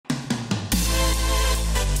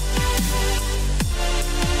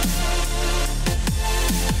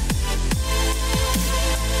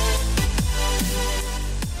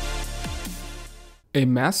A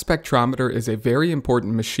mass spectrometer is a very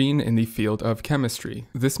important machine in the field of chemistry.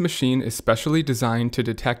 This machine is specially designed to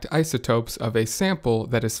detect isotopes of a sample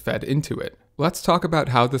that is fed into it. Let's talk about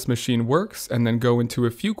how this machine works and then go into a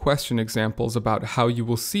few question examples about how you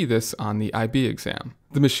will see this on the IB exam.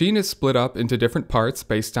 The machine is split up into different parts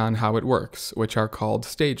based on how it works, which are called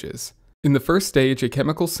stages. In the first stage, a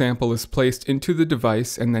chemical sample is placed into the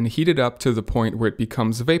device and then heated up to the point where it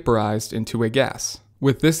becomes vaporized into a gas.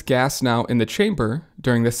 With this gas now in the chamber,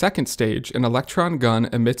 during the second stage, an electron gun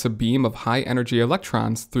emits a beam of high-energy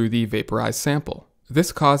electrons through the vaporized sample.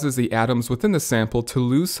 This causes the atoms within the sample to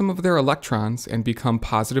lose some of their electrons and become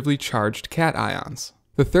positively charged cations.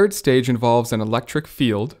 The third stage involves an electric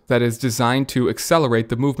field that is designed to accelerate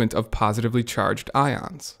the movement of positively charged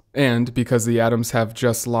ions. And because the atoms have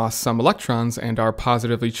just lost some electrons and are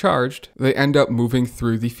positively charged, they end up moving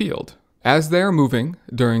through the field. As they are moving,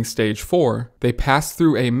 during stage 4, they pass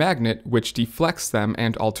through a magnet which deflects them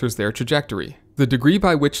and alters their trajectory. The degree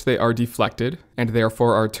by which they are deflected, and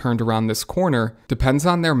therefore are turned around this corner, depends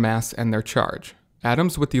on their mass and their charge.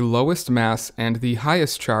 Atoms with the lowest mass and the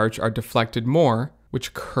highest charge are deflected more,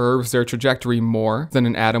 which curves their trajectory more than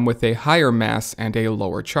an atom with a higher mass and a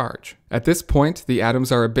lower charge. At this point, the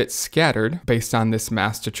atoms are a bit scattered based on this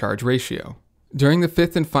mass-to-charge ratio. During the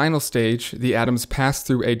fifth and final stage, the atoms pass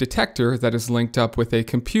through a detector that is linked up with a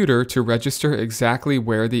computer to register exactly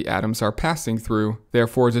where the atoms are passing through,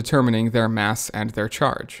 therefore determining their mass and their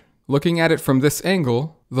charge. Looking at it from this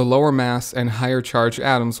angle, the lower mass and higher charge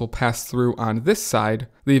atoms will pass through on this side,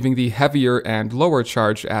 leaving the heavier and lower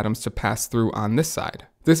charged atoms to pass through on this side.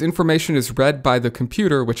 This information is read by the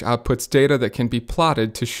computer, which outputs data that can be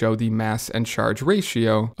plotted to show the mass and charge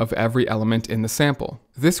ratio of every element in the sample.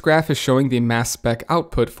 This graph is showing the mass spec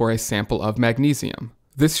output for a sample of magnesium.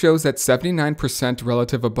 This shows that 79%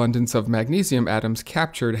 relative abundance of magnesium atoms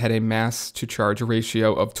captured had a mass to charge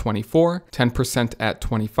ratio of 24, 10% at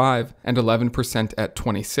 25, and 11% at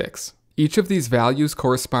 26. Each of these values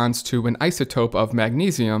corresponds to an isotope of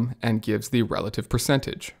magnesium and gives the relative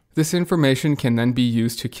percentage. This information can then be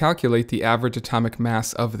used to calculate the average atomic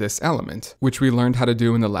mass of this element, which we learned how to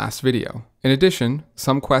do in the last video. In addition,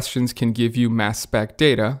 some questions can give you mass spec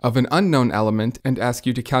data of an unknown element and ask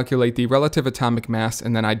you to calculate the relative atomic mass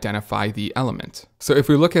and then identify the element. So if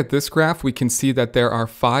we look at this graph, we can see that there are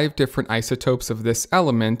 5 different isotopes of this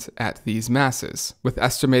element at these masses, with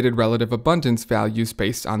estimated relative abundance values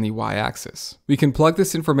based on the y-axis. We can plug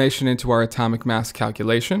this information into our atomic mass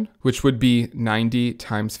calculation, which would be 90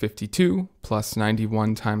 times 52 plus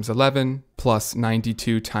 91 times 11 plus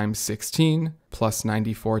 92 times 16 plus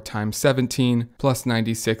 94 times 17 plus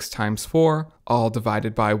 96 times 4, all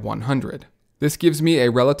divided by 100. This gives me a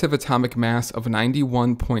relative atomic mass of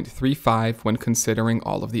 91.35 when considering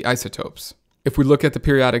all of the isotopes. If we look at the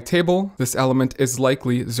periodic table, this element is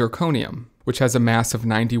likely zirconium, which has a mass of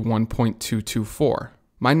 91.224.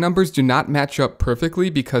 My numbers do not match up perfectly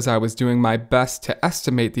because I was doing my best to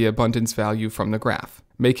estimate the abundance value from the graph,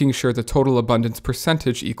 making sure the total abundance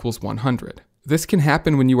percentage equals 100. This can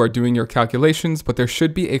happen when you are doing your calculations, but there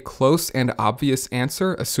should be a close and obvious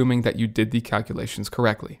answer assuming that you did the calculations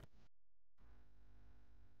correctly.